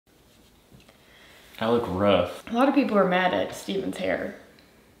I look rough. A lot of people are mad at Steven's hair.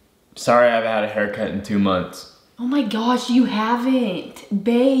 Sorry, I haven't had a haircut in 2 months. Oh my gosh, you haven't.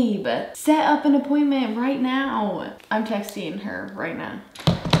 Babe, set up an appointment right now. I'm texting her right now.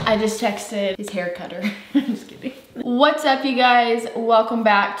 I just texted his hair cutter. I'm just kidding. What's up, you guys? Welcome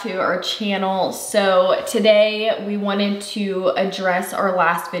back to our channel. So today we wanted to address our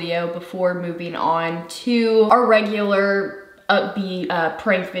last video before moving on to our regular upbeat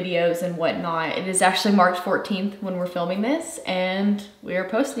prank videos and whatnot. It is actually March 14th when we're filming this, and we are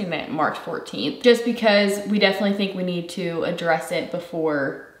posting it March 14th just because we definitely think we need to address it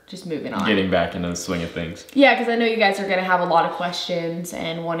before just moving on. Getting back into the swing of things. Yeah, because I know you guys are gonna have a lot of questions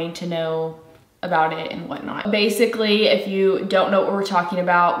and wanting to know about it and whatnot. Basically, if you don't know what we're talking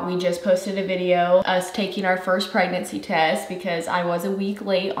about, we just posted a video, us taking our first pregnancy test because I was a week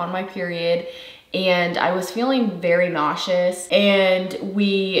late on my period and I was feeling very nauseous, and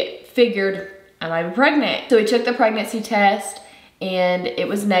we figured I might be pregnant. So we took the pregnancy test and it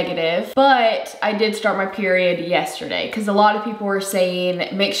was negative, but I did start my period yesterday because a lot of people were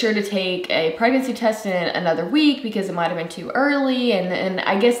saying make sure to take a pregnancy test in another week because it might have been too early, and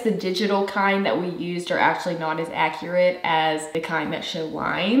I guess the digital kind that we used are actually not as accurate as the kind that show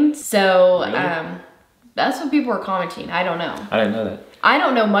lines. So really? That's what people were commenting. I don't know. I didn't know that. I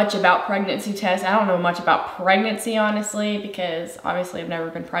don't know much about pregnancy tests. I don't know much about pregnancy, honestly, because obviously I've never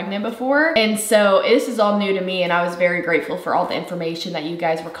been pregnant before. And so this is all new to me, and I was very grateful for all the information that you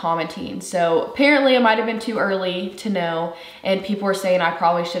guys were commenting. So apparently it might have been too early to know, and people were saying I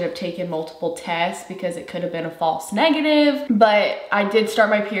probably should have taken multiple tests because it could have been a false negative. But I did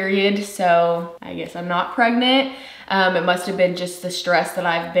start my period, so I guess I'm not pregnant. It must have been just the stress that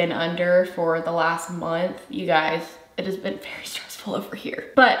I've been under for the last month. You guys, it has been very stressful over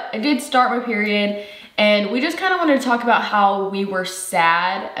here. But I did start my period, and we just kind of wanted to talk about how we were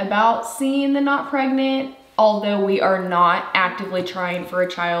sad about seeing the not pregnant, although we are not actively trying for a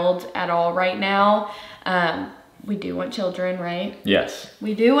child at all right now. We do want children, right? Yes.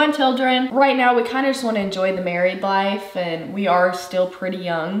 We do want children. Right now, we kind of just want to enjoy the married life, and we are still pretty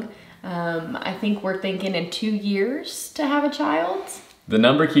young. I think we're thinking in 2 years to have a child. The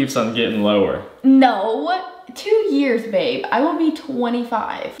number keeps on getting lower. No, 2 years, babe. I will be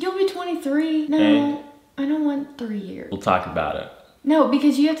 25. You'll be 23. No, hey. I don't want 3 years. We'll talk about it. No,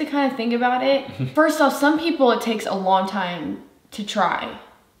 because you have to kind of think about it. First off, some people it takes a long time to try.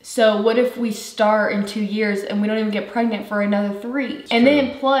 So what if we start in 2 years and we don't even get pregnant for another 3? And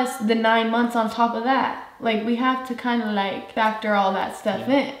then plus the 9 months on top of that. Like, we have to kind of like factor all that stuff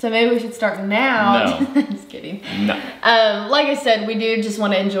in. So maybe we should start now. No. Just kidding. No. Like I said, we do just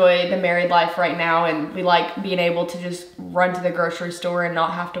want to enjoy the married life right now, and we like being able to just run to the grocery store and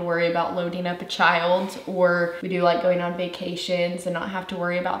not have to worry about loading up a child, or we do like going on vacations and not have to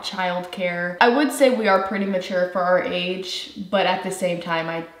worry about childcare. I would say we are pretty mature for our age, but at the same time,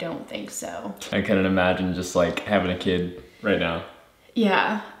 I don't think so. I couldn't imagine just like having a kid right now.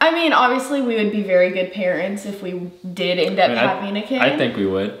 Yeah, I mean, obviously we would be very good parents if we did end up having a kid. I think we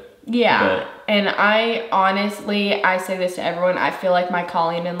would. Yeah, and I honestly, I say this to everyone, I feel like my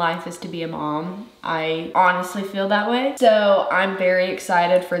calling in life is to be a mom. I honestly feel that way. So I'm very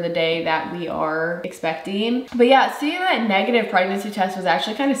excited for the day that we are expecting. But yeah, seeing that negative pregnancy test was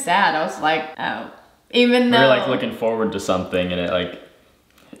actually kind of sad. I was like, oh, even though. We were like looking forward to something, and it like,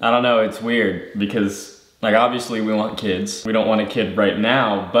 I don't know, it's weird because like, obviously we want kids. We don't want a kid right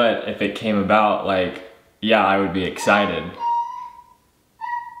now, but if it came about, like, yeah, I would be excited.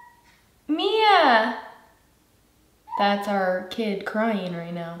 Mia! That's our kid crying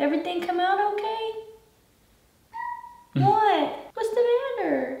right now. Everything come out okay? What? What's the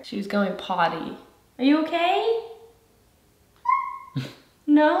matter? She was going potty. Are you okay?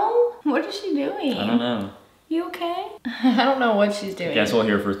 No? What is she doing? I don't know. You okay? I don't know what she's doing. Guess we'll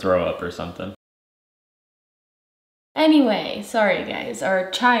hear her throw up or something. Anyway, sorry guys, our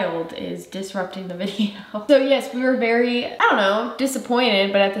child is disrupting the video. So yes, we were very, I don't know,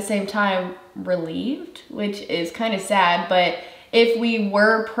 disappointed, but at the same time relieved, which is kind of sad, but if we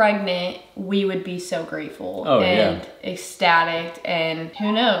were pregnant, we would be so grateful and ecstatic, and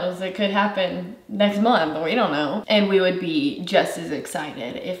who knows, it could happen next month, we don't know. And we would be just as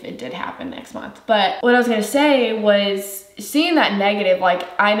excited if it did happen next month. But what I was gonna say was, seeing that negative, like,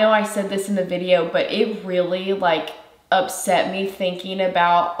 I know I said this in the video, but it really like upset me thinking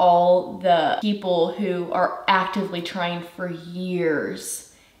about all the people who are actively trying for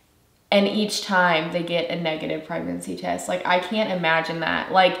years, and each time they get a negative pregnancy test. Like, I can't imagine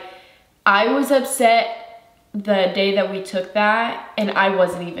that. Like, I was upset the day that we took that, and I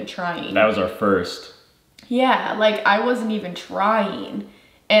wasn't even trying. That was our first. Yeah, like, I wasn't even trying,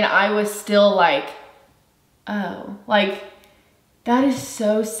 and I was still like Oh, like, that is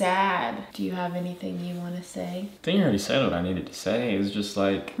so sad. Do you have anything you want to say? I think I already said what I needed to say. It was just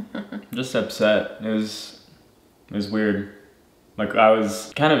like, just upset. It was weird. Like, I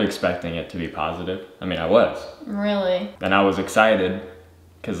was kind of expecting it to be positive. I mean, I was. Really? And I was excited,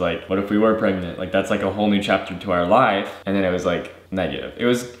 because like, what if we were pregnant? Like, that's like a whole new chapter to our life. And then it was like negative. It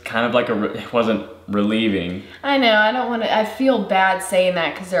was kind of like it wasn't relieving. I know, I feel bad saying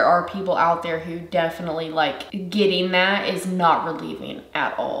that because there are people out there who definitely like getting that is not relieving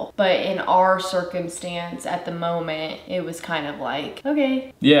at all. But in our circumstance at the moment, it was kind of like,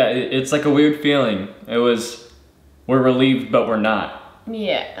 okay. Yeah, it's like a weird feeling. We're relieved, but we're not.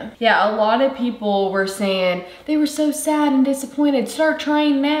 Yeah. Yeah, a lot of people were saying they were so sad and disappointed. Start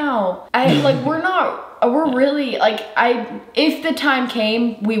trying now. We're really, like, if the time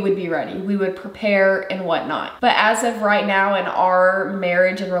came, we would be ready. We would prepare and whatnot. But as of right now in our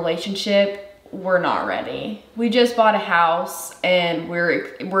marriage and relationship, we're not ready. We just bought a house and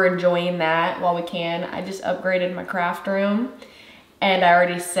we're enjoying that while we can. I just upgraded my craft room. And I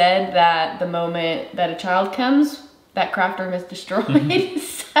already said that the moment that a child comes, that craft room is destroyed.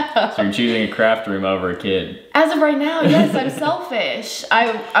 So you're choosing a craft room over a kid. As of right now, yes, I'm selfish.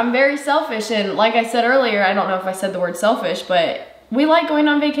 I'm very selfish, and like I said earlier, I don't know if I said the word selfish, but we like going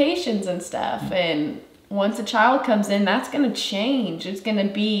on vacations and stuff, and once a child comes in, that's gonna change. It's gonna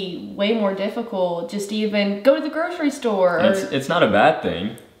be way more difficult just to even go to the grocery store. It's not a bad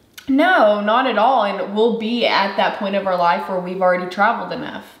thing. No, not at all, and we'll be at that point of our life where we've already traveled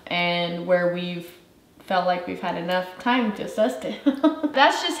enough, and where we've felt like we've had enough time just us two.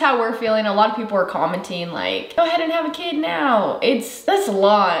 That's just how we're feeling. A lot of people are commenting like, go ahead and have a kid now. That's a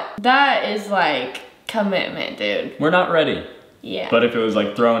lot. That is like commitment, dude. We're not ready. Yeah. But if it was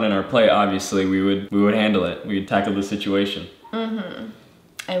like thrown in our plate, obviously we would handle it. We would tackle the situation. Mm-hmm.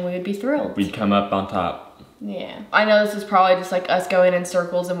 And we would be thrilled. We'd come up on top. Yeah. I know this is probably just like us going in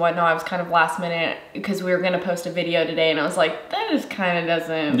circles and whatnot. I was kind of last minute because we were going to post a video today and I was like, that just kind of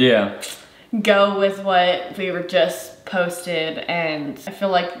doesn't go with what we were just posted, and I feel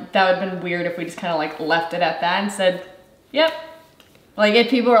like that would have been weird if we just kind of like left it at that and said, yep. Like if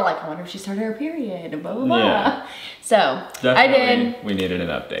people were like, I wonder if she started her period and blah, blah, blah. Yeah. So definitely, I did. We needed an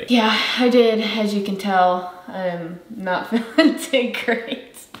update. Yeah, I did. As you can tell, I'm not feeling too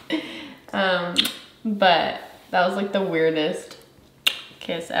great. But that was like the weirdest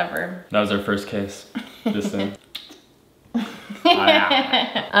kiss ever. That was our first kiss, just then.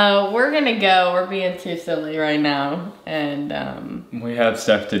 We're gonna go. We're being too silly right now, and we have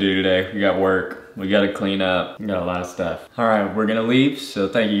stuff to do today. We got work. We gotta clean up. We got a lot of stuff. All right, we're gonna leave. So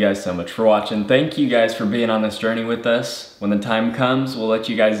thank you guys so much for watching. Thank you guys for being on this journey with us. When the time comes, we'll let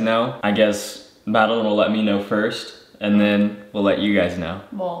you guys know. I guess Madeline will let me know first, and then we'll let you guys know.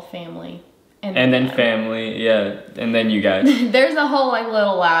 Well, family. And then family, yeah, and then you guys. There's a whole like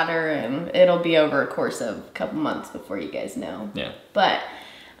little ladder, and it'll be over a course of a couple months before you guys know. Yeah. But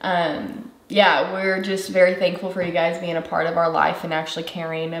yeah, we're just very thankful for you guys being a part of our life and actually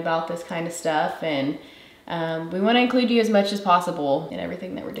caring about this kind of stuff, and we want to include you as much as possible in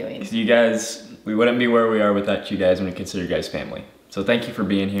everything that we're doing. 'Cause you guys, we wouldn't be where we are without you guys when we consider you guys family. So thank you for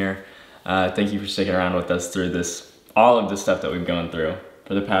being here. Thank you for sticking around with us through all of this stuff that we've gone through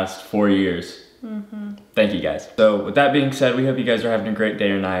for the past 4 years. Mm-hmm. Thank you guys. So with that being said, we hope you guys are having a great day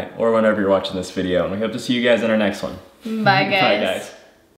or night or whenever you're watching this video, and we hope to see you guys in our next one. Bye guys. Bye guys.